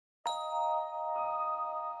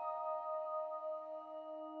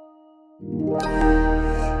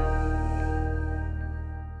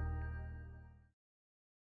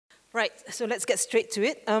Right, so let's get straight to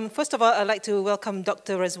it. First of all, I'd like to welcome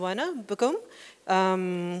Dr. Razwana Begum.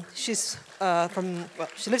 She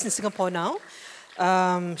lives in Singapore now.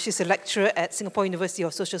 She's a lecturer at Singapore University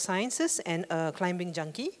of Social Sciences and a climbing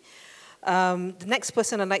junkie. The next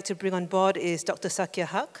person I'd like to bring on board is Dr. Sakia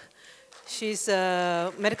Haque. She's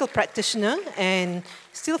a medical practitioner and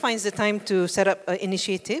still finds the time to set up an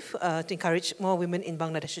initiative to encourage more women in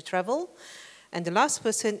Bangladesh to travel. And the last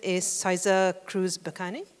person is Xyza Cruz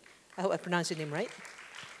Bacani. I hope I pronounced your name right.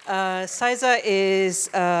 Xyza is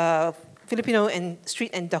a Filipino and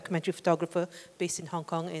street and documentary photographer based in Hong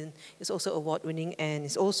Kong and is also award-winning and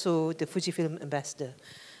is also the Fujifilm ambassador.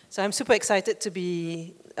 So I'm super excited to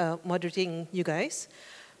be moderating you guys.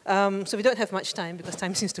 So we don't have much time because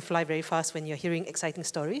time seems to fly very fast when you're hearing exciting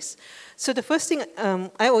stories. So the first thing,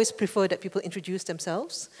 I always prefer that people introduce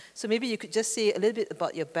themselves. So maybe you could just say a little bit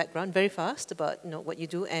about your background, very fast, about what you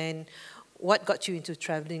do and what got you into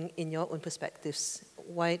traveling in your own perspectives.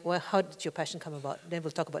 How did your passion come about? Then we'll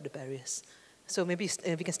talk about the barriers. So maybe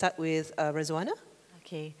we can start with Razwana.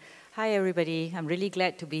 Okay. Hi, everybody. I'm really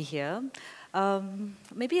glad to be here.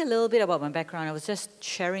 Maybe a little bit about my background. I was just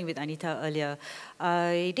sharing with Anita earlier.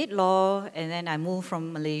 I did law, and then I moved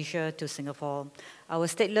from Malaysia to Singapore. I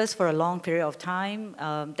was stateless for a long period of time.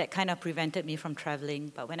 That kind of prevented me from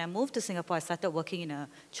traveling. But when I moved to Singapore, I started working in a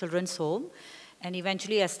children's home. And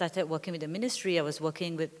eventually, I started working with the ministry. I was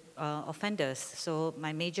working with offenders. So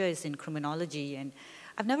my major is in criminology. And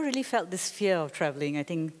I've never really felt this fear of traveling. I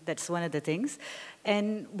think that's one of the things.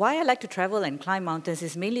 And why I like to travel and climb mountains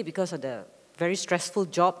is mainly because of the very stressful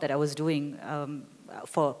job that I was doing.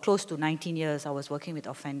 For close to 19 years, I was working with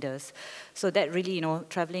offenders. So that really,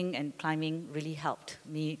 traveling and climbing really helped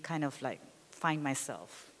me kind of like find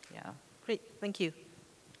myself. Yeah. Great, thank you.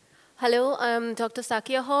 Hello, I'm Dr.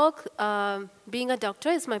 Sakia Haque. Being a doctor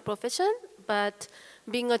is my profession, but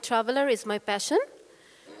being a traveler is my passion.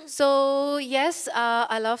 So yes,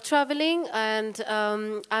 I love traveling, and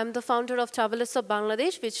I'm the founder of Panellists of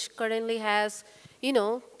Bangladesh, which currently has,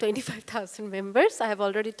 25,000 members. I have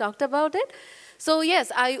already talked about it. So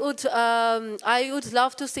yes, I would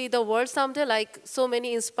love to see the world someday, like so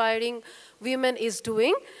many inspiring women is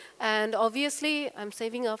doing, and obviously I'm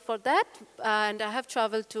saving up for that, and I have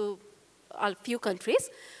traveled to a few countries.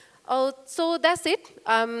 So that's it.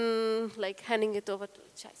 I'm handing it over to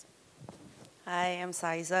Xyza. Hi, I'm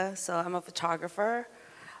Xyza. So I'm a photographer.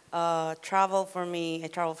 Travel for me, I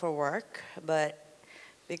travel for work, but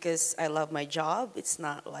because I love my job, it's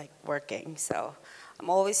not like working. So I'm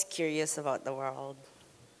always curious about the world.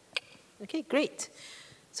 Okay, great.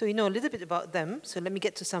 So you know a little bit about them. So let me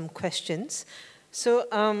get to some questions. So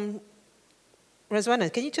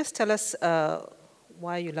Razwana, can you just tell us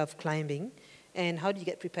why you love climbing and how do you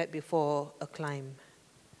get prepared before a climb?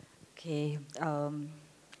 Okay.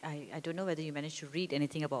 I don't know whether you managed to read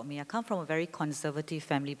anything about me. I come from a very conservative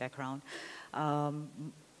family background.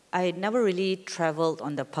 I had never really traveled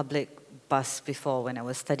on the public bus before when I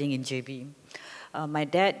was studying in JB. My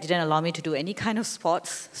dad didn't allow me to do any kind of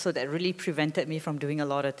sports, so that really prevented me from doing a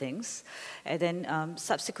lot of things. And then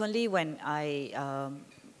subsequently, when I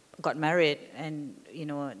got married and,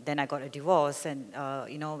 then I got a divorce and,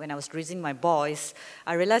 when I was raising my boys,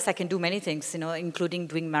 I realized I can do many things, including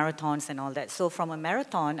doing marathons and all that. So from a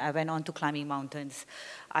marathon, I went on to climbing mountains.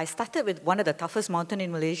 I started with one of the toughest mountains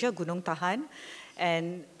in Malaysia, Gunung Tahan,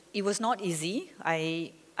 and it was not easy.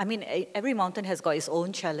 I mean, every mountain has got its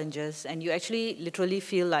own challenges, and you actually literally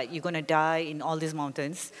feel like you're going to die in all these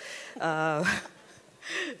mountains.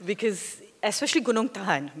 Because, especially Gunung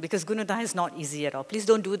Tahan, because Gunung Tahan is not easy at all. Please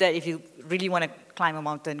don't do that if you really want to climb a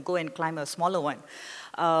mountain. Go and climb a smaller one.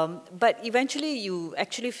 But eventually, you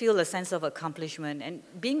actually feel a sense of accomplishment, and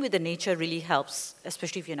being with the nature really helps,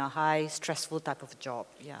 especially if you're in a high, stressful type of job.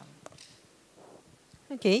 Yeah.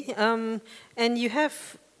 Okay, and you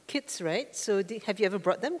have kids, right? So have you ever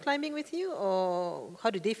brought them climbing with you, or how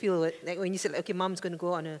do they feel like when you said, okay, mom's going to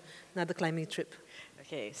go on another climbing trip?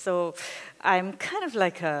 Okay, so I'm kind of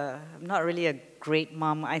like I'm not really a great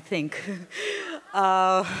mom, I think.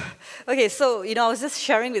 Okay, so I was just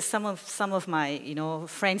sharing with some of my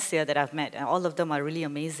friends here that I've met, and all of them are really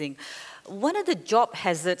amazing. One of the job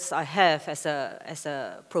hazards I have as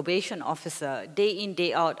a probation officer, day in,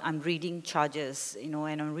 day out, I'm reading charges, and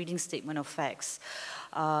I'm reading statement of facts.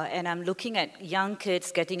 And I'm looking at young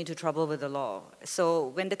kids getting into trouble with the law. So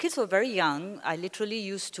when the kids were very young, I literally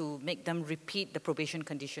used to make them repeat the probation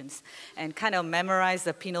conditions and kind of memorize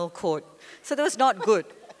the penal code. So that was not good.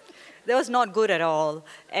 That was not good at all.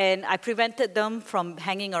 And I prevented them from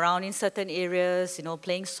hanging around in certain areas,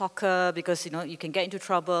 playing soccer, because, you can get into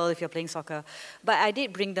trouble if you're playing soccer. But I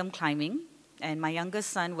did bring them climbing. And my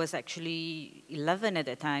youngest son was actually 11 at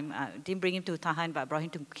that time. I didn't bring him to Tahan, but I brought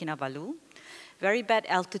him to Kinabalu. Very bad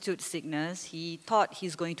altitude sickness. He thought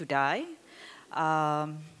he's going to die.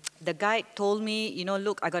 The guide told me,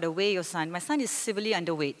 look, I got to weigh your son. My son is severely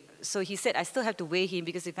underweight. So he said, I still have to weigh him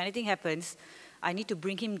because if anything happens, I need to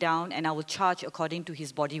bring him down and I will charge according to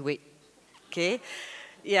his body weight. Okay?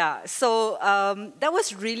 Yeah, so that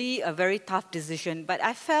was really a very tough decision. But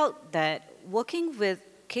I felt that working with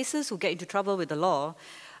cases who get into trouble with the law,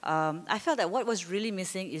 I felt that what was really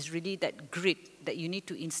missing is really that grit that you need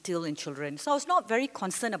to instill in children. So I was not very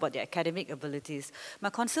concerned about their academic abilities. My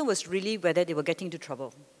concern was really whether they were getting into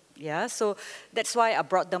trouble. Yeah, so that's why I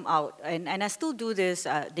brought them out. And I still do this.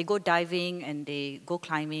 They go diving and they go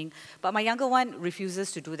climbing. But my younger one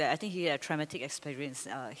refuses to do that. I think he had a traumatic experience.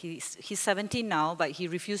 He's 17 now, but he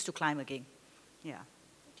refused to climb again. Yeah.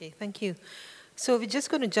 Okay, thank you. So we're just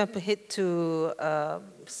going to jump ahead to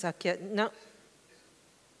Sakia. Now,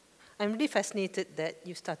 I'm really fascinated that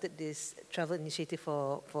you started this travel initiative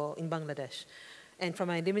in Bangladesh. And from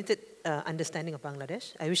my limited understanding of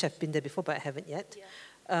Bangladesh, I wish I've been there before, but I haven't yet. Yeah.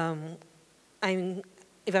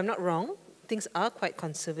 If I'm not wrong, things are quite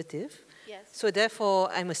conservative. Yes. So therefore,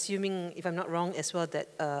 I'm assuming, if I'm not wrong as well,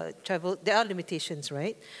 that travel, there are limitations,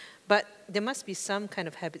 right? But there must be some kind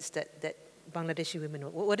of habits that Bangladeshi women,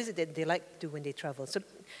 what is it that they like to do when they travel? So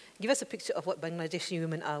give us a picture of what Bangladeshi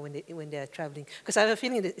women are when they're traveling. Because I have a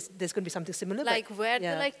feeling that there's going to be something similar. Like where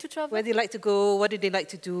they like to travel? Where they like to go, what do they like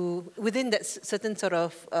to do within that certain sort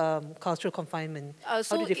of cultural confinement? How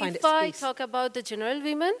do they find that space? If I talk about the general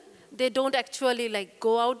women, they don't actually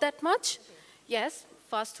go out that much. Yes,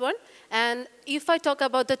 first one. And if I talk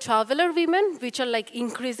about the traveler women, which are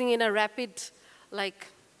increasing in a rapid,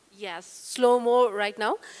 slow-mo right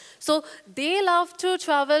now. So they love to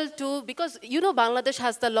travel to, because Bangladesh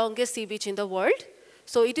has the longest sea beach in the world.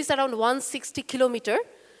 So it is around 160 kilometers.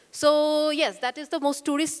 So yes, that is the most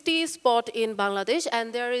touristy spot in Bangladesh.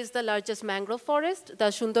 And there is the largest mangrove forest,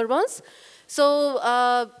 the Sundarbans. So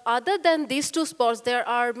other than these two spots, there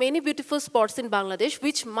are many beautiful spots in Bangladesh,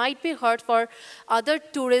 which might be hard for other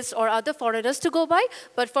tourists or other foreigners to go by.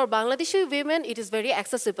 But for Bangladeshi women, it is very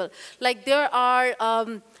accessible. There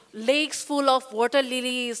are lakes full of water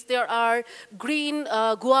lilies. There are green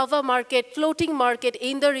guava market, floating market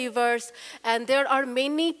in the rivers. And there are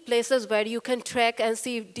many places where you can trek and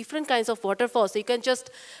see different kinds of waterfalls. So you can just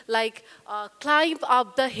climb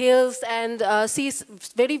up the hills and see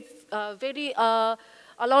a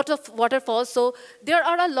lot of waterfalls. So there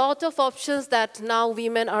are a lot of options that now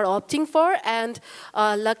women are opting for. And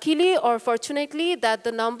luckily or fortunately that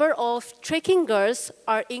the number of trekking girls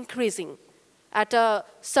are increasing at a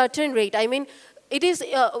certain rate. I mean, it is,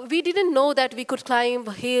 we didn't know that we could climb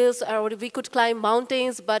hills or we could climb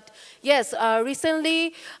mountains, but yes,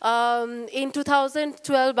 recently in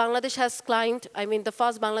 2012, Bangladesh has climbed, the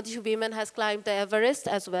first Bangladeshi woman has climbed the Everest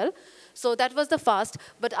as well. So that was the first.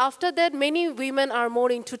 But after that, many women are more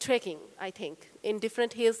into trekking, I think, in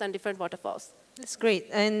different hills and different waterfalls. That's great.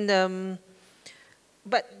 And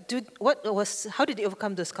but how did they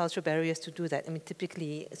overcome those cultural barriers to do that?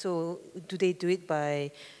 Typically, so do they do it by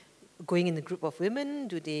going in a group of women?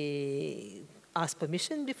 Do they ask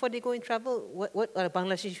permission before they go and travel? What are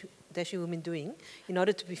Bangladeshi women doing in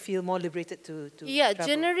order to feel more liberated to travel?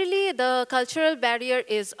 Generally, the cultural barrier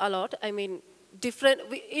is a lot. Different.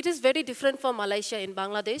 It is very different from Malaysia in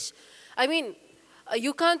Bangladesh.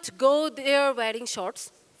 You can't go there wearing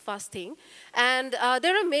shorts. First thing, and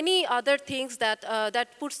there are many other things that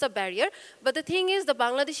puts the barrier. But the thing is, the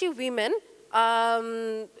Bangladeshi women,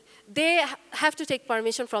 they have to take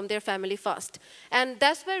permission from their family first, and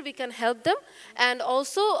that's where we can help them. And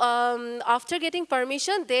also, after getting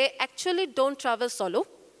permission, they actually don't travel solo.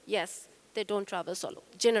 Yes, they don't travel solo,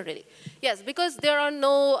 generally. Yes, because there are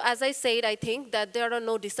no, as I said, I think that there are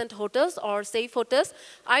no decent hotels or safe hotels.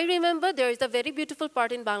 I remember there is a very beautiful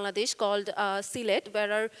part in Bangladesh called Sylhet,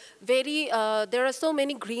 where there are so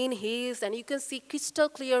many green hills, and you can see crystal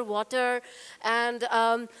clear water, and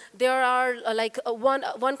there are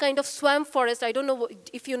one kind of swamp forest. I don't know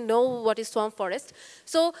if you know what is swamp forest.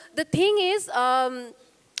 So the thing is,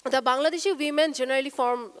 the Bangladeshi women generally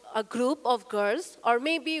form a group of girls, or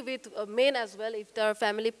maybe with men as well, if their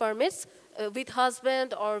family permits, with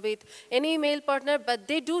husband or with any male partner, but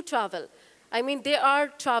they do travel. They are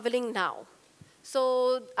traveling now.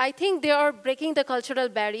 So I think they are breaking the cultural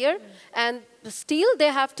barrier, and still they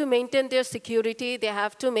have to maintain their security, they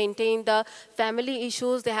have to maintain the family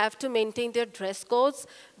issues, they have to maintain their dress codes,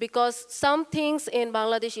 because some things in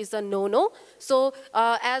Bangladesh is a no-no. So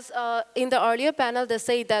as in the earlier panel, they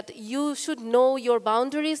say that you should know your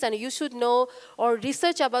boundaries and you should know or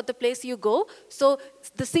research about the place you go. So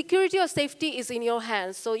the security or safety is in your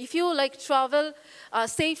hands. So if you like travel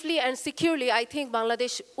safely and securely, I think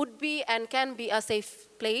Bangladesh would be and can be a safe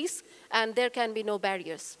place, and there can be no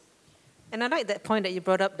barriers. And I like that point that you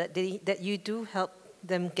brought up, that you do help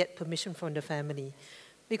them get permission from the family.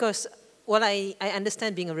 Because while I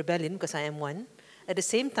understand being a rebellion, because I am one, at the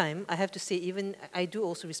same time, I have to say, even I do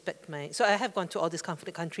also respect so I have gone to all these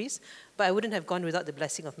conflict countries, but I wouldn't have gone without the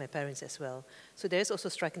blessing of my parents as well. So there is also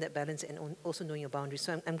striking that balance and also knowing your boundaries.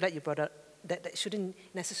 So I'm glad you brought up that shouldn't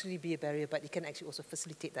necessarily be a barrier, but it can actually also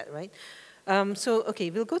facilitate that, right? So, okay,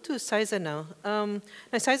 we'll go to Xyza now. Now,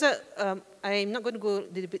 Xyza, I'm not going to go a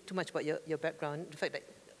little bit too much about your background, the fact that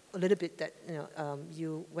a little bit that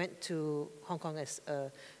you went to Hong Kong as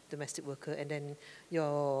a domestic worker, and then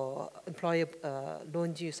your employer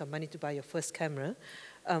loaned you some money to buy your first camera.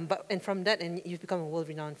 And from that, and you've become a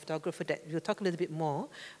world-renowned photographer. That we'll talk a little bit more.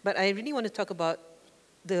 But I really want to talk about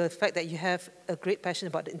the fact that you have a great passion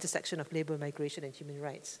about the intersection of labor, migration, and human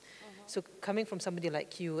rights. So coming from somebody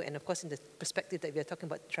like you, and of course in the perspective that we are talking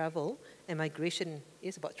about travel, and migration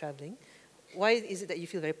is about traveling, why is it that you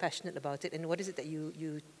feel very passionate about it, and what is it that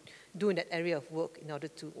you do in that area of work in order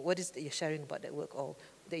to, what is it that you're sharing about that work, or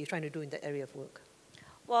that you're trying to do in that area of work?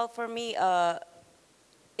 Well, for me,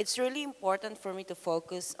 it's really important for me to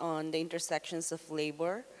focus on the intersections of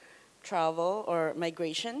labor, travel, or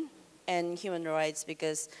migration, and human rights,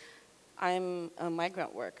 because I'm a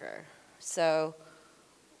migrant worker. So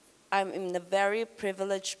I'm in a very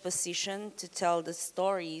privileged position to tell the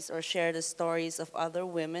stories or share the stories of other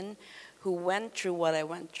women who went through what I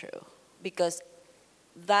went through, because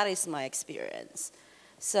that is my experience.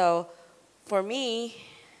 So for me,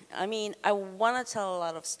 I mean, I want to tell a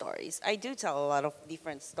lot of stories. I do tell a lot of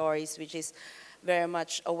different stories, which is very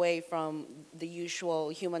much away from the usual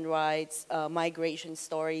human rights, migration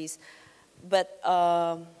stories. But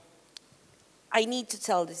I need to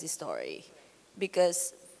tell this story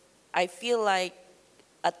because I feel like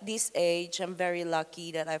at this age, I'm very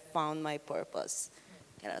lucky that I found my purpose.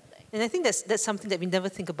 Kind of thing. And I think that's something that we never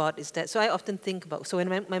think about, is that, so I often think about, so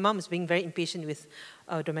when my mom is being very impatient with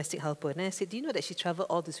our domestic helper, and I said, do you know that she traveled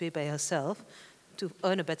all this way by herself to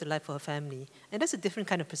earn a better life for her family? And that's a different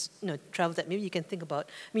kind of travel that maybe you can think about.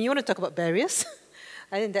 I mean, you want to talk about barriers?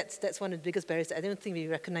 I think that's one of the biggest barriers that I don't think we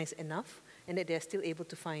recognize enough, and that they're still able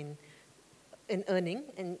to find an earning,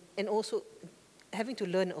 and also having to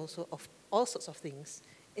learn also of all sorts of things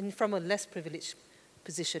from a less privileged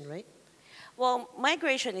position, right? Well,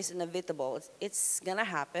 migration is inevitable. It's going to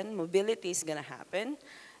happen. Mobility is going to happen.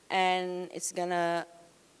 And it's going to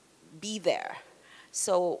be there.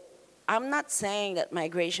 So I'm not saying that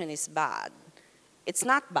migration is bad. It's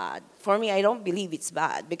not bad. For me, I don't believe it's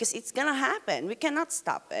bad because it's going to happen. We cannot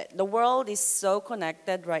stop it. The world is so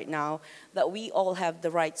connected right now that we all have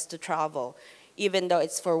the rights to travel, even though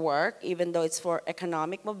it's for work, even though it's for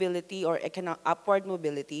economic mobility or upward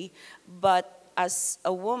mobility. But as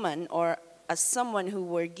a woman or as someone who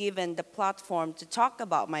were given the platform to talk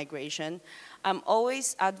about migration, I'm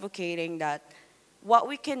always advocating that what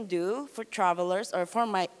we can do for travelers or for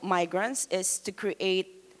migrants is to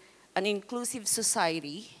create an inclusive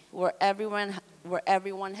society where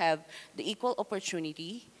everyone have the equal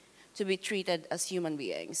opportunity to be treated as human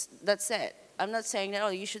beings. That's it. I'm not saying that, oh,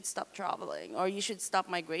 you should stop traveling or you should stop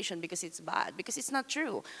migration because it's bad, because it's not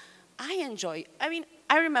true. I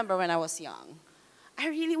remember when I was young, I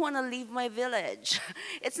really want to leave my village.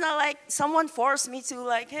 It's not like someone forced me to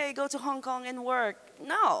like, hey, go to Hong Kong and work.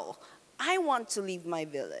 No, I want to leave my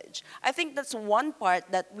village. I think that's one part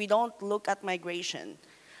that we don't look at migration.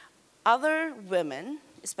 Other women,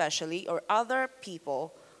 especially, or other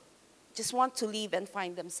people, just want to leave and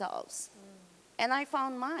find themselves. And I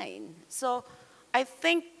found mine. So I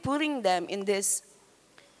think putting them in this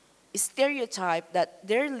stereotype that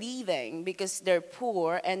they're leaving because they're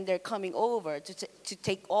poor and they're coming over to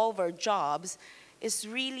take over jobs is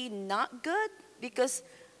really not good, because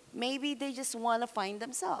maybe they just want to find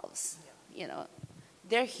themselves. You know,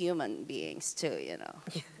 they're human beings too, you know.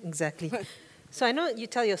 Yeah, exactly. So I know you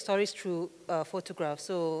tell your stories through photographs.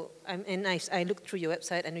 So I looked through your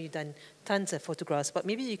website. I know you've done tons of photographs, but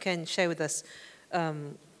maybe you can share with us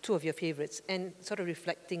two of your favorites and sort of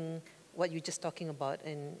reflecting what you're just talking about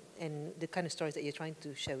and the kind of stories that you're trying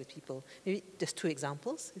to share with people. Maybe just two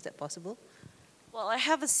examples. Is that possible? Well, I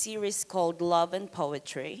have a series called Love and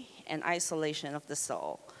Poetry and Isolation of the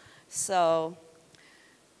Soul. So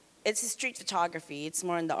it's street photography. It's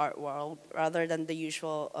more in the art world rather than the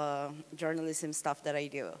usual journalism stuff that I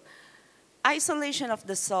do. Isolation of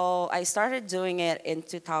the soul, I started doing it in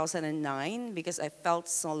 2009 because I felt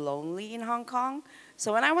so lonely in Hong Kong.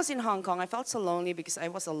 So when I was in Hong Kong, I felt so lonely because I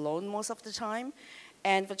was alone most of the time.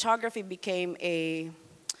 And photography became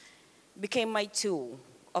my tool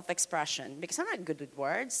of expression because I'm not good with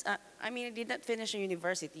words. I mean, I did not finish a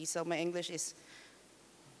university, so my English is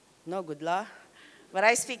no good lah. But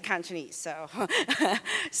I speak Cantonese, so.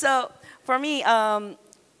 So for me,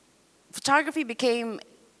 photography became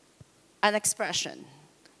an expression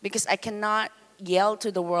because I cannot yell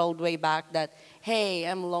to the world way back that, hey,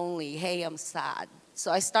 I'm lonely, hey, I'm sad.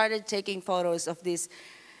 So I started taking photos of these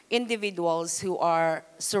individuals who are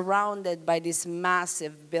surrounded by these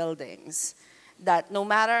massive buildings that no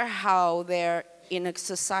matter how they're in a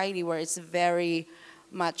society where it's very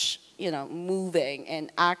much, you know, moving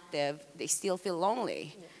and active, they still feel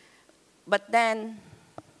lonely. Yeah. But then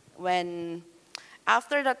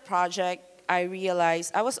after that project, I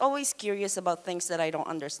realized I was always curious about things that I don't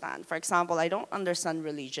understand. For example, I don't understand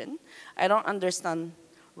religion. I don't understand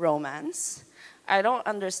romance. I don't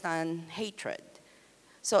understand hatred.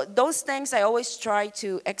 So those things I always try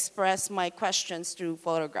to express my questions through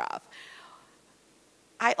photograph.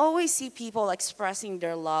 I always see people expressing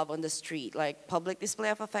their love on the street, like public display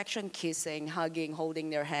of affection, kissing, hugging, holding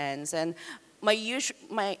their hands. And my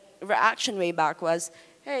reaction way back was,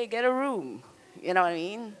 hey, get a room. You know what I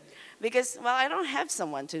mean? Because, well, I don't have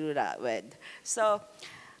someone to do that with. So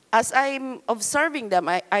as I'm observing them,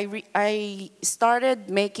 I started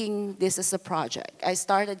making this as a project. I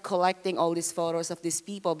started collecting all these photos of these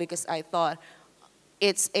people because I thought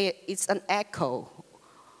it's an echo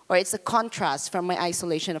or it's a contrast from my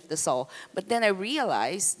isolation of the soul. But then I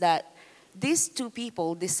realized that these two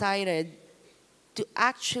people decided to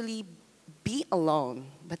actually be alone,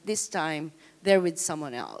 but this time they're with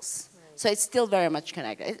someone else. So it's still very much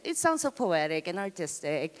connected. It sounds so poetic and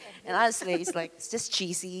artistic, and honestly, it's just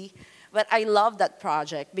cheesy. But I love that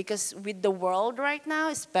project because with the world right now,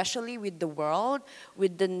 especially with the world,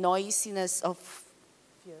 with the noisiness of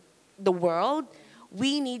the world,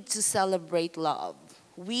 we need to celebrate love.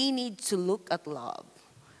 We need to look at love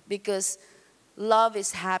because love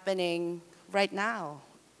is happening right now.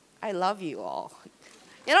 I love you all.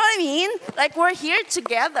 You know what I mean? Like we're here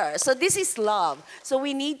together. So this is love. So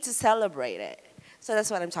we need to celebrate it. So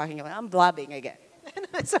that's what I'm talking about. I'm blabbing again.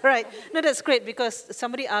 No, it's all right. No, that's great because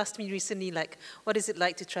somebody asked me recently, like, what is it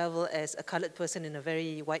like to travel as a colored person in a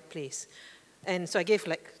very white place? And so I gave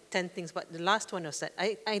like 10 things, but the last one was that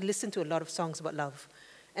I listened to a lot of songs about love.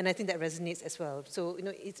 And I think that resonates as well. So, you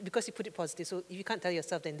know, it's because you put it positive. So if you can't tell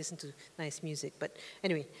yourself, then listen to nice music. But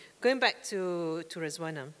anyway, going back to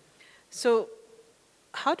Razwana. So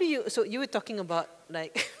how do you, so you were talking about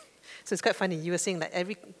like, so it's quite funny. You were saying like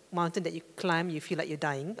every mountain that you climb, you feel like you're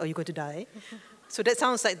dying or you're going to die. So that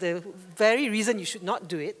sounds like the very reason you should not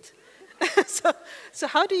do it. So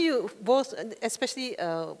how do you both, especially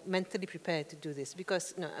mentally prepare to do this?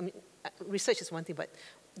 Because, you know, I mean, research is one thing, but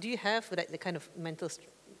do you have like the kind of mental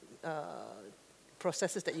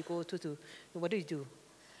processes that you go to what do you do?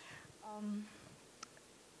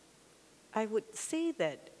 I would say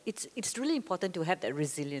that it's really important to have that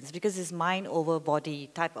resilience because it's mind over body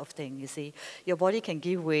type of thing, you see. Your body can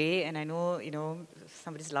give way, and I know, you know,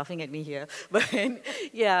 somebody's laughing at me here. But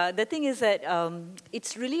yeah, the thing is that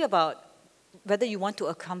it's really about whether you want to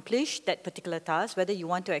accomplish that particular task, whether you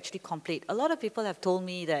want to actually complete. A lot of people have told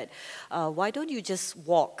me that, why don't you just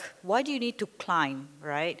walk? Why do you need to climb,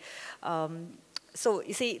 right? So,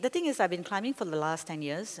 you see, the thing is I've been climbing for the last 10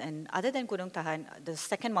 years, and other than Gunung Tahan, the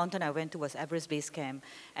second mountain I went to was Everest Base Camp.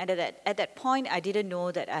 And at that point, I didn't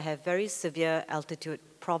know that I have very severe altitude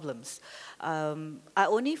problems. I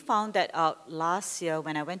only found that out last year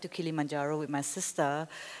when I went to Kilimanjaro with my sister,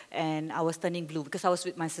 and I was turning blue because I was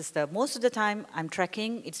with my sister. Most of the time, I'm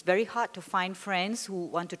trekking. It's very hard to find friends who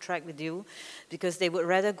want to trek with you because they would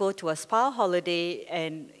rather go to a spa holiday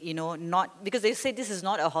and, you know, not, because they say this is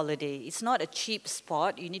not a holiday. It's not a cheap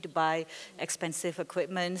spot. You need to buy expensive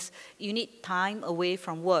equipment. You need time away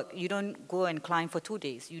from work. You don't go and climb for 2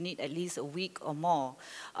 days. You need at least a week or more.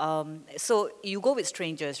 So you go with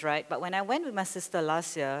strangers, right? But when I went with my sister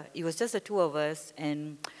last year, it was just the two of us,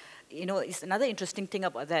 and you know, it's another interesting thing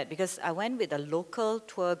about that because I went with a local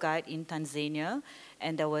tour guide in Tanzania,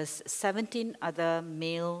 and there was 17 other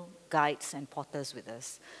male guides and porters with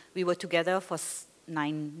us. We were together for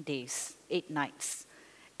 9 days, 8 nights.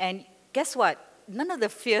 And guess what? none of the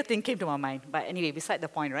fear thing came to my mind. But anyway, beside the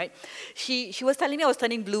point, right? She was telling me I was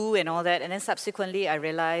turning blue and all that, and then subsequently I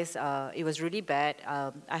realized it was really bad.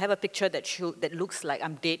 I have a picture that looks like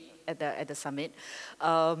I'm dead at the summit.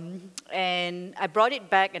 And I brought it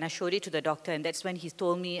back and I showed it to the doctor, and that's when he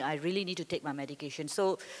told me I really need to take my medication.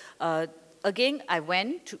 So again, I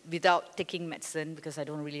went without taking medicine because I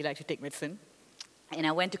don't really like to take medicine. And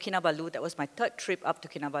I went to Kinabalu. That was my third trip up to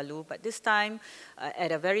Kinabalu. But this time,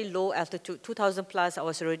 at a very low altitude, 2,000 plus, I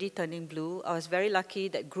was already turning blue. I was very lucky.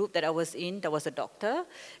 That group that I was in, there was a doctor,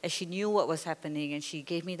 and she knew what was happening, and she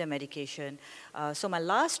gave me the medication. So my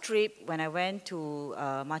last trip, when I went to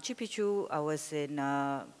Machu Picchu, I was in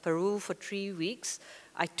Peru for 3 weeks.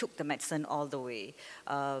 I took the medicine all the way.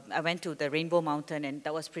 I went to the Rainbow Mountain, and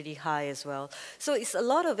that was pretty high as well. So it's a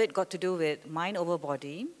lot of it got to do with mind over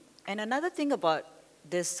body. And another thing about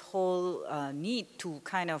this whole need to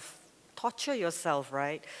kind of torture yourself,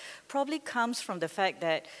 right, probably comes from the fact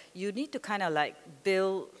that you need to kind of like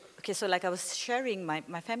build, okay, so like I was sharing,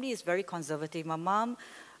 my family is very conservative. My mom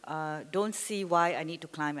don't see why I need to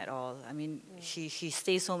climb at all. I mean, she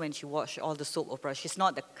stays home and she watches all the soap operas. She's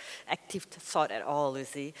not the active sort at all, you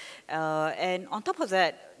see. And on top of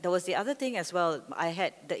that, there was the other thing as well. I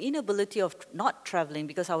had the inability of not traveling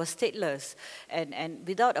because I was stateless. And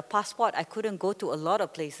without a passport, I couldn't go to a lot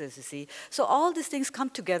of places, you see. So all these things come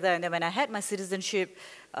together. And then when I had my citizenship,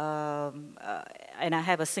 and I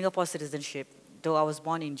have a Singapore citizenship, though I was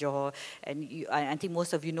born in Johor, and I think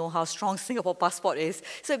most of you know how strong Singapore passport is.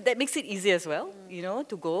 So that makes it easy as well, you know,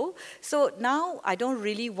 to go. So now I don't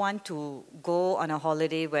really want to go on a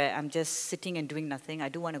holiday where I'm just sitting and doing nothing. I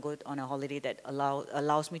do want to go on a holiday that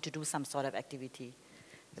allows me to do some sort of activity.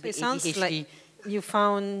 So it sounds like you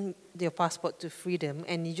found your passport to freedom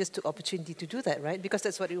and you just took opportunity to do that, right? Because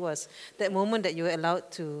that's what it was. That moment that you were allowed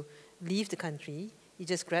to leave the country, you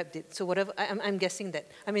just grabbed it. So whatever, I'm guessing that,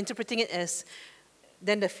 I'm interpreting it as,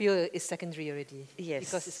 then the fear is secondary already. Yes.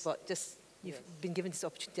 Because it's about just, you've been given this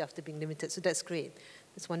opportunity after being limited. So that's great.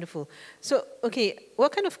 That's wonderful. So, okay,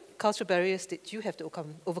 what kind of cultural barriers did you have to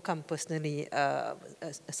overcome personally,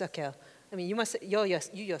 Sakia? I mean, you must, you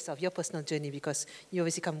yourself, your personal journey, because you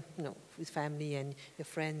obviously come, you know, with family and your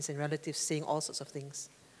friends and relatives saying all sorts of things.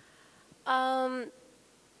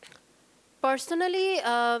 Personally,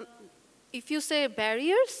 if you say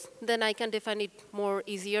barriers, then I can define it more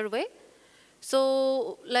easier way.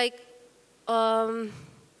 So, like, Bangladesh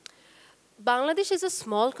is a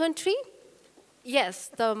small country. Yes,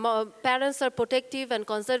 the parents are protective and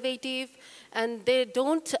conservative, and they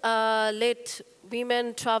don't let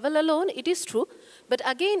women travel alone. It is true. But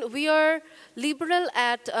again, we are liberal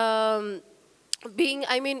at being,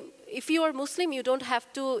 I mean, if you are Muslim, you don't have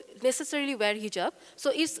to necessarily wear hijab.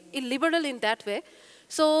 So it's liberal in that way.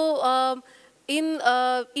 So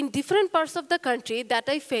in different parts of the country that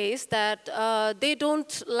I face, that they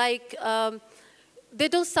don't like, they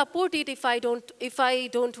don't support it if I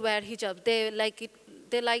don't wear hijab. They like it.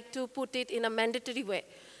 They like to put it in a mandatory way.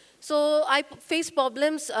 So I face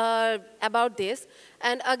problems about this.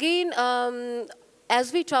 And again,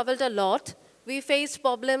 as we traveled a lot, we faced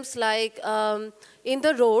problems like in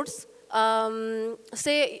the roads.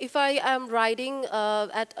 Say if I am riding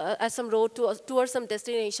at some road towards some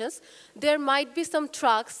destinations, there might be some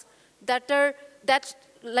trucks that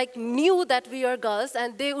like knew that we are girls,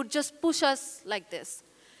 and they would just push us like this.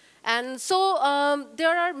 And so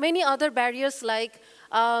there are many other barriers, like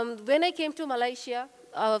when I came to Malaysia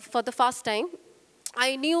for the first time,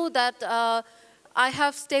 I knew that I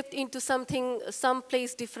have stepped into some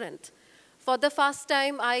place different. For the first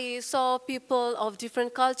time, I saw people of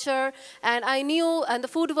different culture, and I knew, and the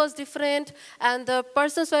food was different, and the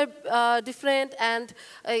persons were different, and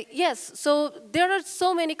yes, so there are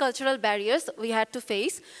so many cultural barriers we had to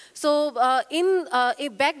face. So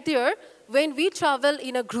back there, when we travel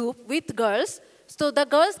in a group with girls, so the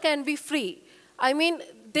girls can be free. I mean,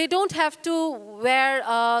 they don't have to wear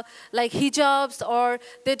like hijabs, or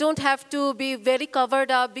they don't have to be very covered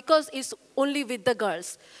up, because it's only with the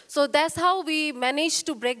girls. So that's how we managed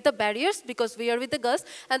to break the barriers, because we are with the girls.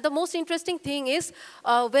 And the most interesting thing is,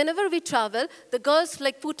 whenever we travel, the girls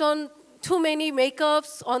like put on too many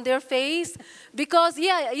makeups on their face, because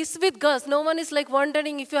yeah, it's with girls. No one is like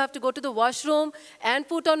wondering if you have to go to the washroom and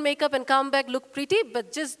put on makeup and come back look pretty,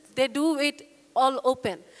 but just they do it all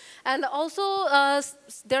open. And also,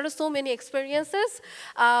 there are so many experiences.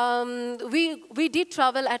 We did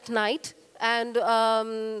travel at night, and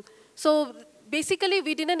so basically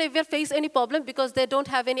we didn't ever face any problem, because they don't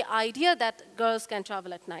have any idea that girls can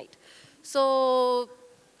travel at night. So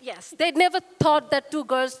yes, they never thought that two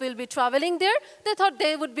girls will be traveling there. They thought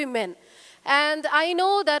they would be men. And I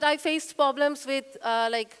know that I faced problems with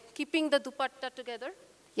like keeping the dupatta together.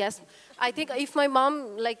 Yes, I think if my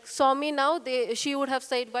mom like saw me now, she would have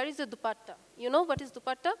said, "Where is the dupatta? You know what is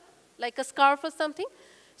dupatta? Like a scarf or something."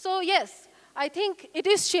 So yes, I think it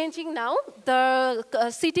is changing now. The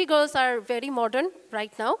city girls are very modern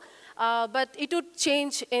right now, but it would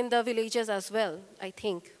change in the villages as well, I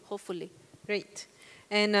think, hopefully. Great.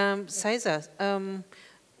 And Xyza,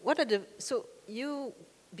 so you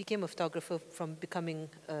became a photographer from becoming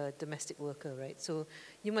a domestic worker, right? So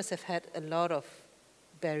you must have had a lot of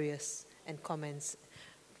barriers and comments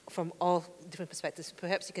from all different perspectives.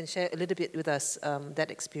 Perhaps you can share a little bit with us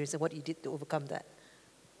that experience and what you did to overcome that.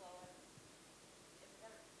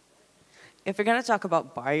 If we're going to talk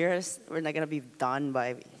about barriers, we're not going to be done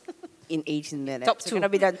in 18 minutes. Top two. We're going to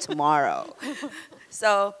be done tomorrow.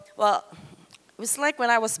 So, well, it was like when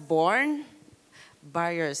I was born,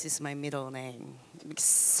 barriers is my middle name.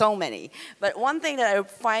 So many. But one thing that I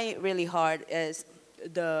find really hard is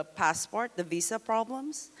the passport, the visa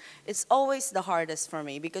problems. It's always the hardest for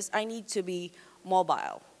me because I need to be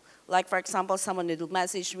mobile. Like, for example, someone will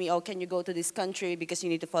message me, "Oh, can you go to this country because you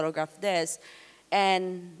need to photograph this?"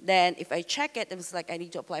 And then if I check it, it's like I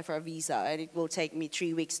need to apply for a visa, and it will take me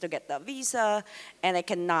 3 weeks to get that visa, and I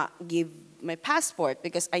cannot give my passport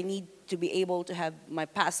because I need to be able to have my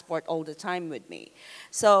passport all the time with me.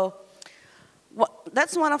 So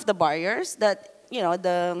that's one of the barriers that, you know,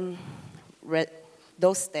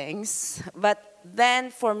 those things. But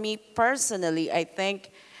then for me personally, I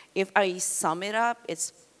think if I sum it up,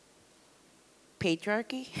 it's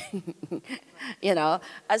patriarchy. You know,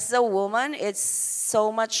 as a woman, it's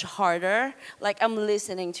so much harder. Like, I'm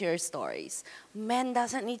listening to your stories. Men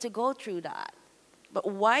doesn't need to go through that. But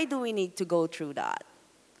why do we need to go through that?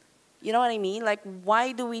 You know what I mean? Like,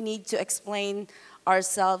 why do we need to explain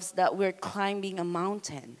ourselves that we're climbing a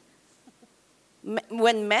mountain?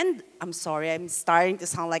 When men, I'm sorry, I'm starting to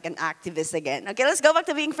sound like an activist again. Okay, let's go back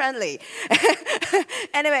to being friendly.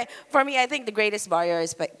 Anyway, for me, I think the greatest barrier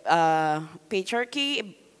is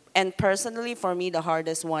patriarchy. And personally, for me, the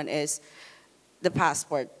hardest one is the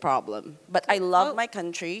passport problem. But I love my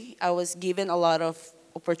country. I was given a lot of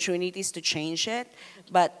opportunities to change it.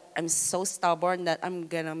 But I'm so stubborn that I'm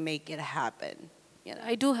going to make it happen. You know?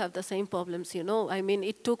 I do have the same problems, you know. I mean,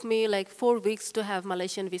 it took me like 4 weeks to have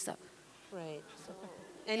Malaysian visa. Right.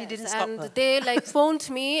 And you Yes, didn't stop and her. they like phoned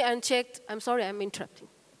me and checked. I'm sorry, I'm interrupting.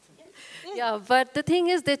 Yeah, but the thing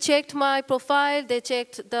is, they checked my profile, they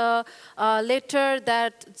checked the letter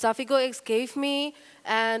that Zafigo X gave me,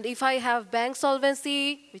 and if I have bank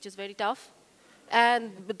solvency, which is very tough,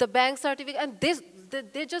 and the bank certificate, and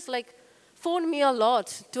they just like phoned me a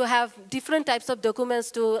lot to have different types of documents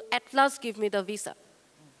to at last give me the visa.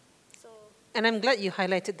 And I'm glad you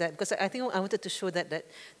highlighted that because I think I wanted to show that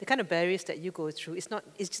the kind of barriers that you go through, it's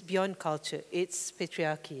just beyond culture. It's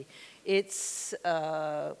patriarchy. It's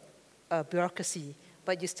bureaucracy.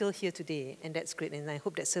 But you're still here today, and that's great. And I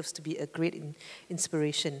hope that serves to be a great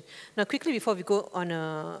inspiration. Now, quickly before we go on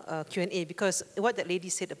a Q&A, because what that lady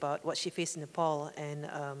said about what she faced in Nepal and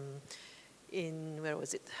where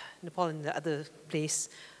was it? Nepal and the other place,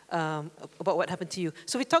 about what happened to you.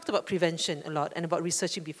 So we talked about prevention a lot and about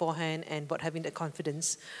researching beforehand and about having that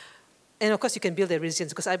confidence. And of course, you can build that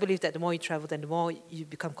resilience because I believe that the more you travel, then the more you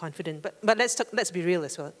become confident. But let's be real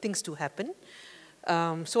as well. Things do happen.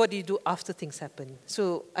 So what do you do after things happen?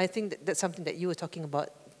 So I think that's something that you were talking about,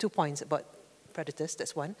 2 points about predators,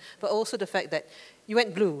 that's one. But also the fact that you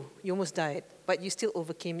went blue, you almost died, but you still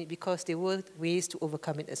overcame it because there were ways to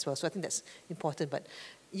overcome it as well. So I think that's important. But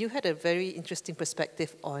you had a very interesting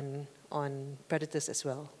perspective on predators as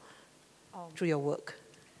well through your work.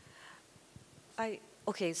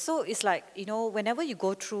 Okay, so it's like, you know, whenever you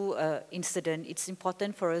go through an incident, it's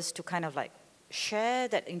important for us to kind of like share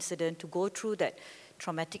that incident, to go through that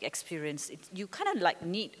traumatic experience. You kind of like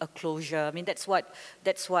need a closure. I mean, that's what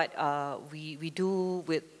we do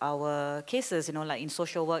with our cases, you know, like in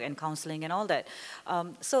social work and counseling and all that.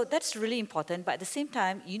 So that's really important. But at the same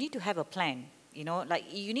time, you need to have a plan. You know, like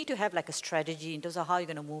you need to have like a strategy in terms of how you're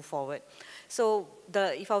going to move forward. So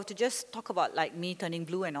if I were to just talk about like me turning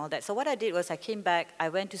blue and all that, so what I did was I came back, I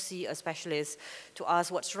went to see a specialist to ask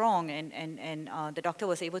what's wrong, and the doctor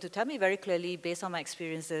was able to tell me very clearly, based on my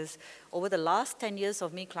experiences, over the last 10 years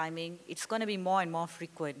of me climbing, it's going to be more and more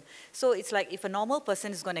frequent. So it's like if a normal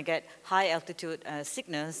person is going to get high altitude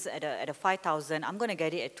sickness at a 5,000, I'm going to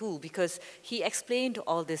get it at 2 because he explained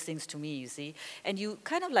all these things to me, you see. And you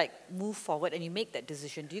kind of like move forward and you make that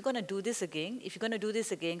decision. Are you going to do this again? If you're going to do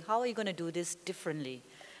this again, how are you going to do this differently?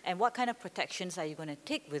 And what kind of protections are you going to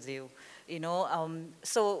take with you? You know,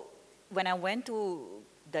 so when I went to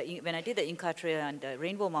when I did the Inca Trail and the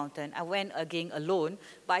Rainbow Mountain, I went again alone,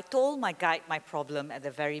 but I told my guide my problem at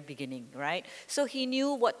the very beginning, right? So he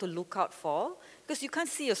knew what to look out for, because you can't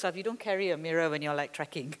see yourself, you don't carry a mirror when you're like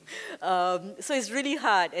trekking. So it's really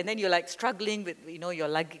hard, and then you're like struggling with, you know, your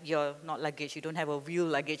not luggage, you don't have a wheel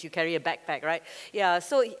luggage, you carry a backpack, right? Yeah,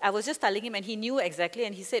 so I was just telling him, and he knew exactly,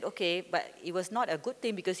 and he said, okay, but it was not a good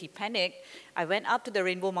thing because he panicked. I went up to the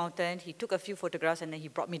Rainbow Mountain, he took a few photographs, and then he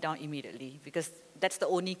brought me down immediately, because that's the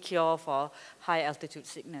only cure for high altitude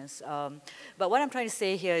sickness. But what I'm trying to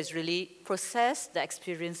say here is really process the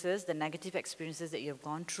experiences, the negative experiences that you've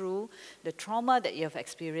gone through, the trauma that you have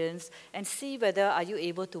experienced, and see whether are you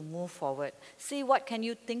able to move forward. See what can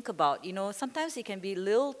you think about. You know, sometimes it can be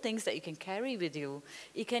little things that you can carry with you.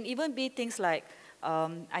 It can even be things like,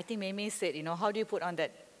 I think Mei said, you know, how do you put on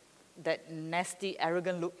that nasty,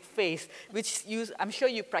 arrogant look face, which I'm sure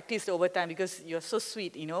you practiced over time because you're so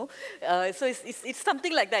sweet, you know. So it's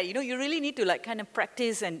something like that, you know. You really need to like kind of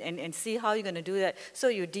practice and see how you're going to do that. So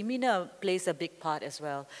your demeanor plays a big part as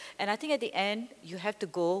well. And I think at the end, you have to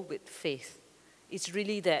go with faith. It's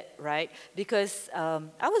really that, right? Because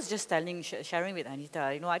I was just sharing with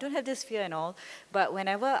Anita, you know, I don't have this fear and all, but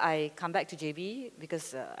whenever I come back to JB,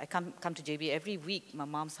 because I come to JB every week, my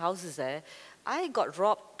mom's house is there, I got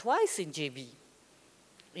robbed twice in JB,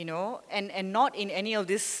 you know, and not in any of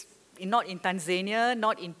this, not in Tanzania,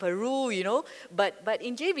 not in Peru, you know, but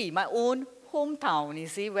in JB, my own hometown, you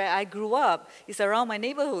see, where I grew up. It's around my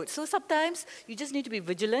neighborhood. So sometimes you just need to be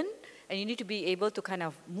vigilant, and you need to be able to kind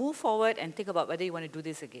of move forward and think about whether you want to do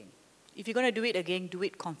this again. If you're going to do it again, do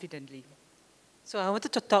it confidently. So I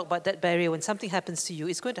wanted to talk about that barrier. When something happens to you,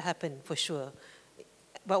 it's going to happen for sure.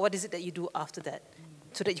 But what is it that you do after that?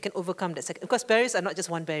 So that you can overcome that second. Because barriers are not just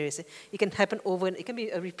one barrier. It can happen over, and it can be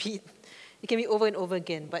a repeat. It can be over and over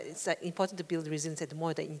again. But it's important to build resilience the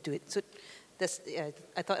more that you do it. So that's,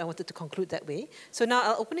 I thought I wanted to conclude that way. So now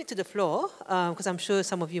I'll open it to the floor, because I'm sure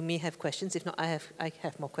some of you may have questions. If not, I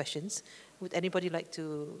have more questions. Would anybody like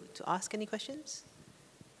to ask any questions?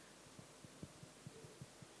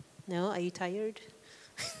 No? Are you tired?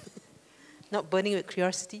 Not burning with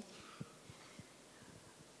curiosity?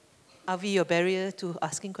 Are we your barrier to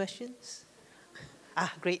asking questions?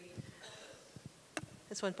 Ah, great.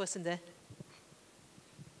 There's one person there.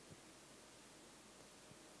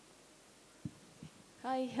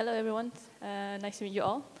 Hi, hello everyone. Nice to meet you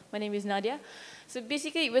all. My name is Nadia. So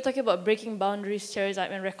basically, we're talking about breaking boundaries, stereotype,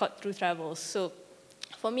 and record through travels. So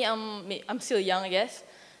for me, I'm still young, I guess.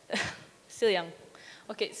 Still young.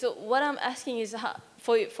 Okay, so what I'm asking is,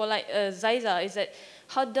 for like Xyza, is that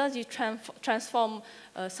how does you transform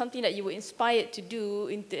something that you were inspired to do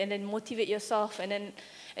and then motivate yourself, and then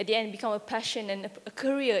at the end become a passion and a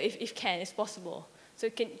career, if possible. So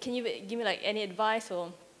can you give me like any advice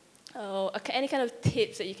or any kind of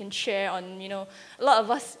tips that you can share on, you know, a lot of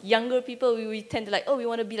us younger people, we tend to like, oh, we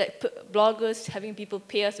want to be like bloggers, having people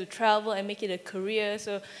pay us to travel and make it a career.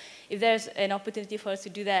 So if there's an opportunity for us to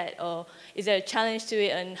do that, or is there a challenge to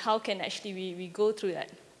it, and how can actually we go through that?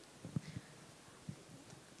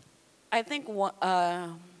 I think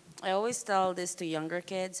I always tell this to younger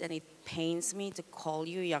kids, and it pains me to call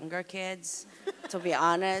you younger kids, to be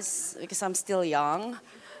honest, because I'm still young.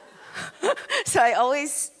 So I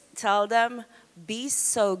always tell them, be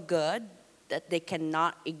so good that they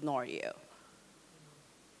cannot ignore you.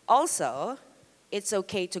 Also, it's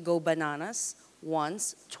okay to go bananas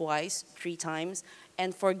once, twice, 3 times,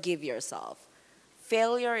 and forgive yourself.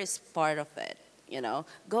 Failure is part of it, you know.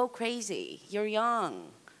 Go crazy, you're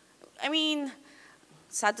young. I mean,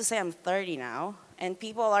 sad to say I'm 30 now, and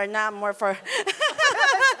people are not more for...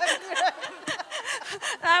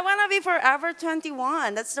 I want to be forever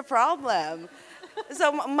 21, that's the problem.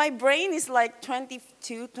 So my brain is like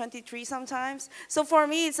 22, 23 sometimes. So for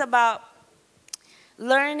me, it's about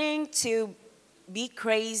learning to be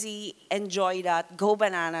crazy, enjoy that, go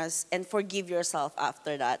bananas, and forgive yourself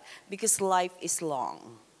after that, because life is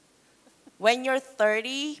long. When you're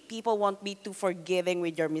 30, people won't be too forgiving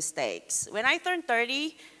with your mistakes. When I turned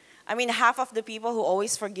 30, I mean, half of the people who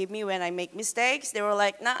always forgive me when I make mistakes, they were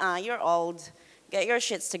like, nah, you're old. Get your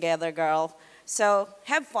shits together, girl. So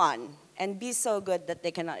have fun and be so good that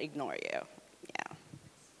they cannot ignore you. Yeah.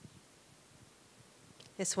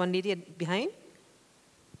 There's one lady behind.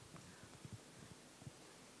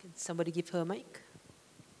 Can somebody give her a mic?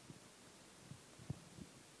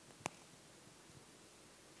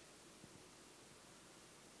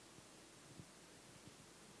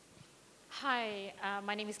 Hi,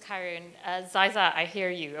 my name is Karen. Xyza, I hear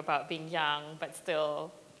you about being young but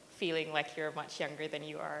still feeling like you're much younger than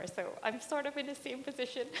you are. So I'm sort of in the same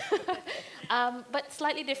position. But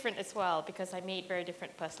slightly different as well, because I made very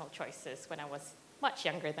different personal choices when I was much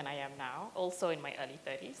younger than I am now, also in my early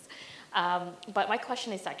 30s. But my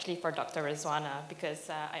question is actually for Dr. Razwana, because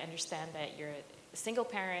I understand that you're a single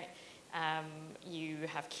parent, you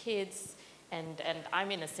have kids, and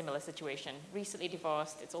I'm in a similar situation. Recently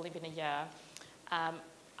divorced, it's only been a year.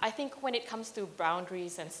 I think when it comes to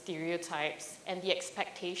boundaries and stereotypes and the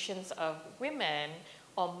expectations of women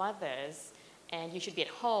or mothers, and you should be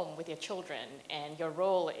at home with your children, and your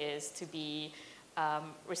role is to be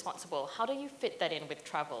responsible. How do you fit that in with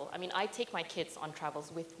travel? I mean, I take my kids on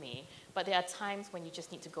travels with me, but there are times when you just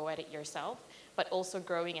need to go at it yourself, but also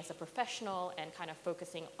growing as a professional and kind of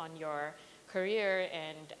focusing on your career,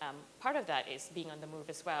 and part of that is being on the move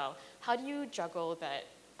as well. How do you juggle that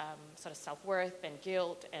sort of self-worth and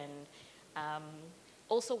guilt and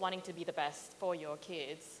also wanting to be the best for your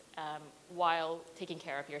kids while taking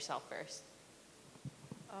care of yourself first?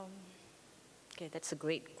 Okay, that's a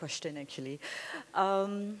great question, actually.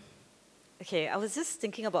 Okay, I was just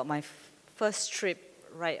thinking about my first trip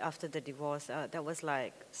right after the divorce. That was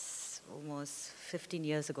like almost 15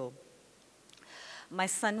 years ago. My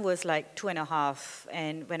son was like 2.5,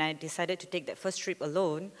 and when I decided to take that first trip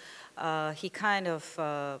alone, he kind of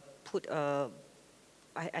put a,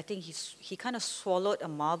 I think he kind of swallowed a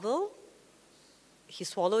marble. He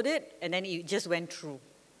swallowed it, and then it just went through.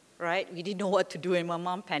 Right? We didn't know what to do, and my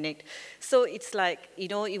mom panicked. So it's like, you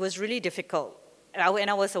know, it was really difficult. When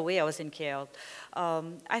I was away, I was in KL.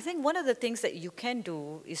 I think one of the things that you can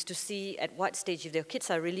do is to see at what stage, if your kids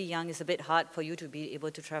are really young, it's a bit hard for you to be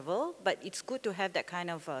able to travel, but it's good to have that kind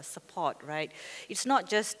of support, right? It's not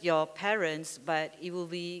just your parents, but it will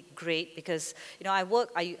be great because, you know,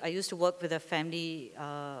 I used to work with a family,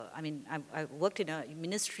 I worked in a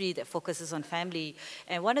ministry that focuses on family,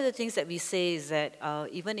 and one of the things that we say is that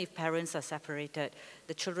even if parents are separated,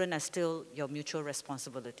 the children are still your mutual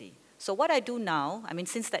responsibility. So what I do now, I mean,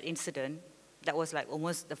 since that incident, that was like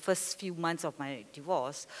almost the first few months of my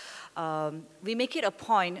divorce, we make it a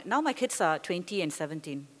point. Now my kids are 20 and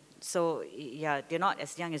 17. So yeah, they're not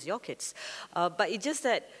as young as your kids. But it's just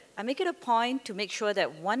that I make it a point to make sure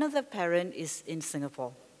that one of the parent is in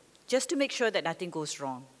Singapore, just to make sure that nothing goes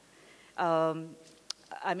wrong.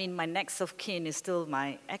 I mean, my next of kin is still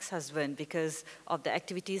my ex-husband because of the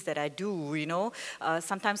activities that I do, you know.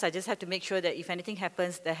 Sometimes I just have to make sure that if anything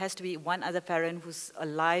happens, there has to be one other parent who's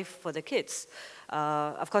alive for the kids.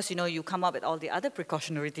 Of course, you know, you come up with all the other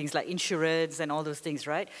precautionary things like insurance and all those things,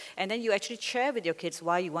 right? And then you actually share with your kids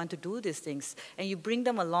why you want to do these things. And you bring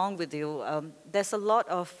them along with you. There's a lot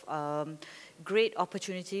of great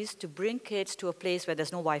opportunities to bring kids to a place where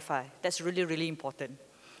there's no Wi-Fi. That's really, really important,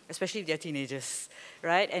 especially if they're teenagers,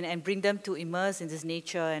 right? And bring them to immerse in this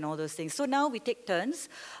nature and all those things. So now we take turns,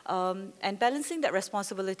 and balancing that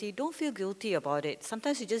responsibility, don't feel guilty about it.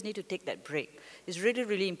 Sometimes you just need to take that break. It's really,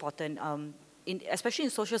 really important. Especially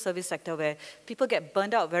in social service sector where people get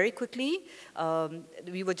burned out very quickly.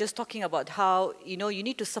 We were just talking about how, you know, you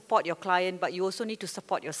need to support your client, but you also need to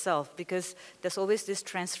support yourself because there's always this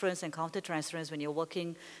transference and counter-transference when you're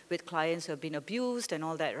working with clients who have been abused and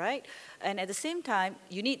all that, right? And at the same time,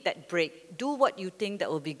 you need that break. Do what you think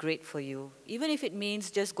that will be great for you. Even if it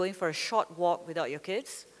means just going for a short walk without your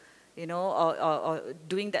kids, you know, or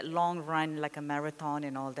doing that long run like a marathon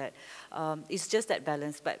and all that. It's just that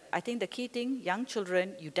balance. But I think the key thing, young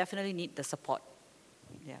children, you definitely need the support.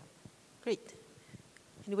 Yeah. Great.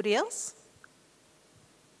 Anybody else?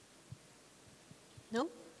 No?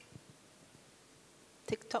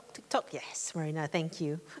 TikTok, TikTok. Yes, Marina, thank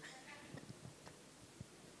you.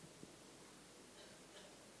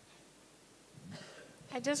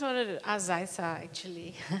 I just wanted to ask Xyza,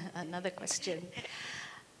 actually, another question.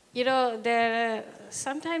 You know,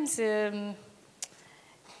 sometimes we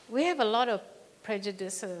have a lot of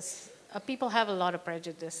prejudices. People have a lot of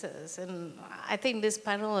prejudices, and I think this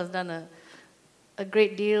panel has done a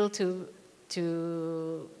great deal to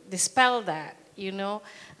dispel that. You know,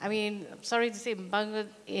 I mean, I'm sorry to say,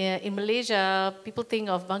 in Malaysia, people think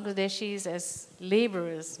of Bangladeshis as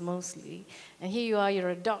laborers mostly, and here you are, you're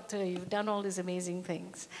a doctor, you've done all these amazing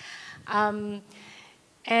things.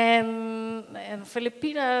 And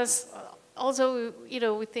Filipinas also, you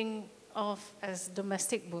know, we think of as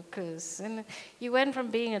domestic workers. And you went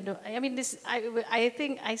from being I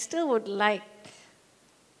think I still would like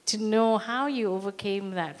to know how you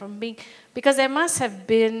overcame that because there must have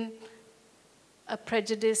been a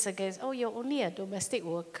prejudice against, oh, you're only a domestic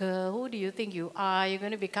worker. Who do you think you are? You're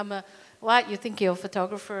going to become you think you're a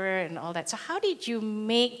photographer and all that. So how did you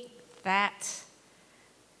make that,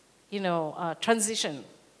 you know, transition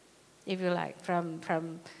if you like,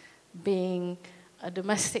 from being a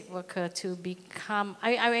domestic worker to become,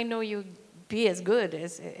 I know you be as good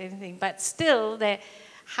as anything, but still,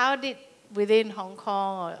 how did, within Hong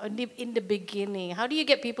Kong, or in the beginning, how do you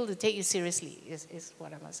get people to take you seriously, is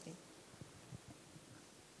what I'm asking.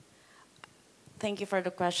 Thank you for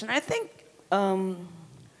the question. I think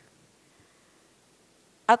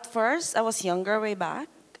at first, I was younger way back.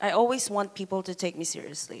 I always want people to take me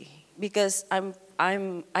seriously because I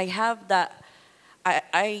have that,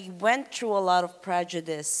 I went through a lot of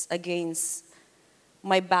prejudice against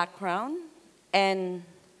my background, and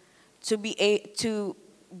to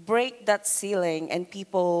break that ceiling and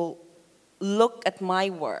people look at my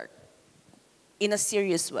work in a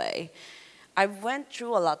serious way. I went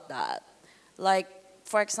through a lot of that. Like,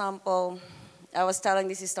 for example, I was telling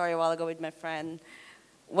this story a while ago with my friend.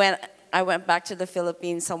 When I went back to the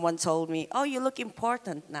Philippines, someone told me, "Oh, you look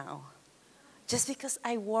important now." Just because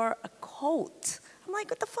I wore a coat. I'm like,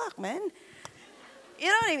 what the fuck, man? You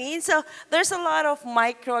know what I mean? So there's a lot of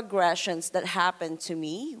microaggressions that happen to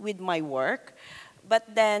me with my work.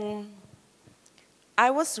 But then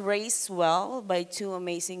I was raised well by two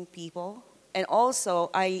amazing people. And also,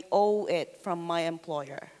 I owe it from my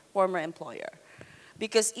employer, former employer.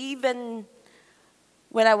 Because even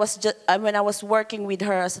when I was working with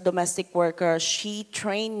her as a domestic worker, she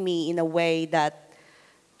trained me in a way that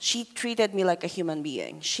she treated me like a human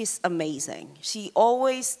being. She's amazing. She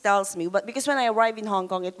always tells me, but because when I arrived in Hong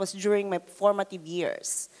Kong, it was during my formative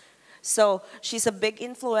years. So she's a big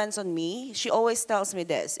influence on me. She always tells me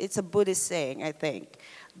this. It's a Buddhist saying, I think.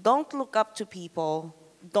 Don't look up to people.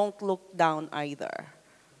 Don't look down either.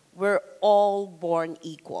 We're all born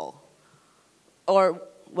equal. Or,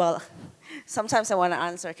 well, sometimes I want to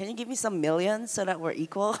answer, can you give me some millions so that we're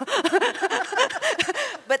equal?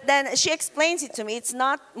 But then she explains it to me. It's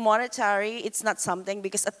not monetary. It's not something,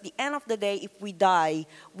 because at the end of the day, if we die,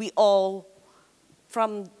 we all,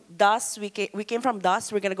 from dust, we came from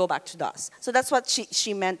dust, we're going to go back to dust. So that's what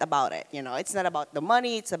she meant about it. You know, it's not about the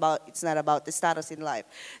money. It's not about the status in life.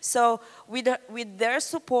 So with their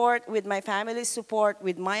support, with my family's support,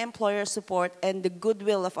 with my employer's support, and the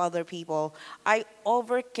goodwill of other people, I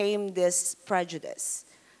overcame this prejudice.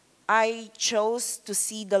 I chose to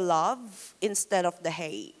see the love instead of the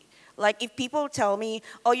hate. Like if people tell me,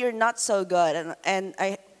 oh, you're not so good, and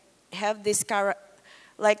I have this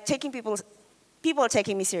like people are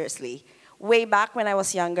taking me seriously. Way back when I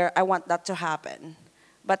was younger, I want that to happen.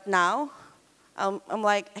 But now, I'm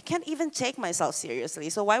like, I can't even take myself seriously,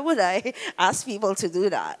 so why would I ask people to do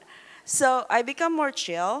that? So I become more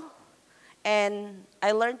chill. And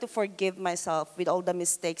I learned to forgive myself with all the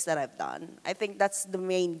mistakes that I've done. I think that's the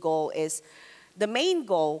main goal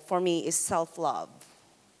for me is self-love.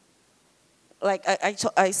 Like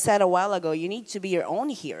I said a while ago, you need to be your own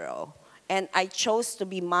hero. And I chose to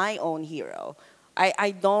be my own hero. I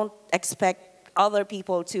don't expect other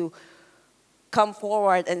people to come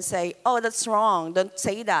forward and say, oh, that's wrong, don't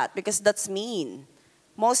say that, because that's mean.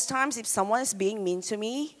 Most times if someone is being mean to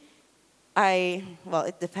me, well,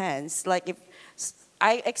 it depends. Like if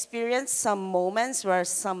I experience some moments where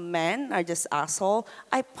some men are just asshole,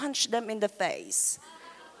 I punch them in the face.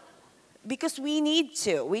 Because we need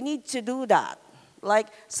to do that. Like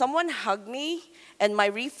someone hugged me and my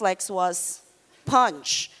reflex was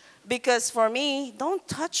punch. Because for me, don't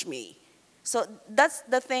touch me. So that's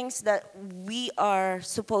the things that we are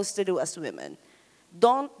supposed to do as women.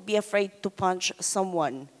 Don't be afraid to punch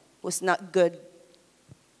someone who's not good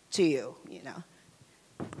to you, you know.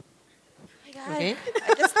 Oh my God. Okay.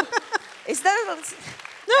 Is that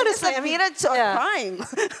that's like, admitted to a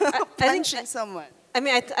crime? Punching someone. I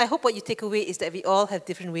mean, I hope what you take away is that we all have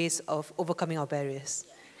different ways of overcoming our barriers,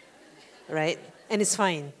 right? And it's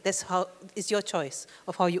fine. That's how, it's your choice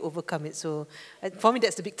of how you overcome it. So for me,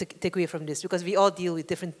 that's the big takeaway from this, because we all deal with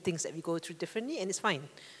different things that we go through differently, and it's fine.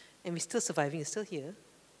 And we're still surviving, we're still here,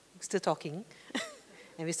 we're still talking,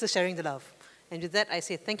 and we're still sharing the love. And with that, I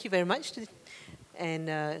say thank you very much. And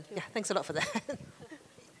yeah, thanks a lot for that.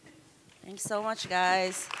 Thanks so much,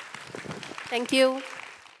 guys. Thank you.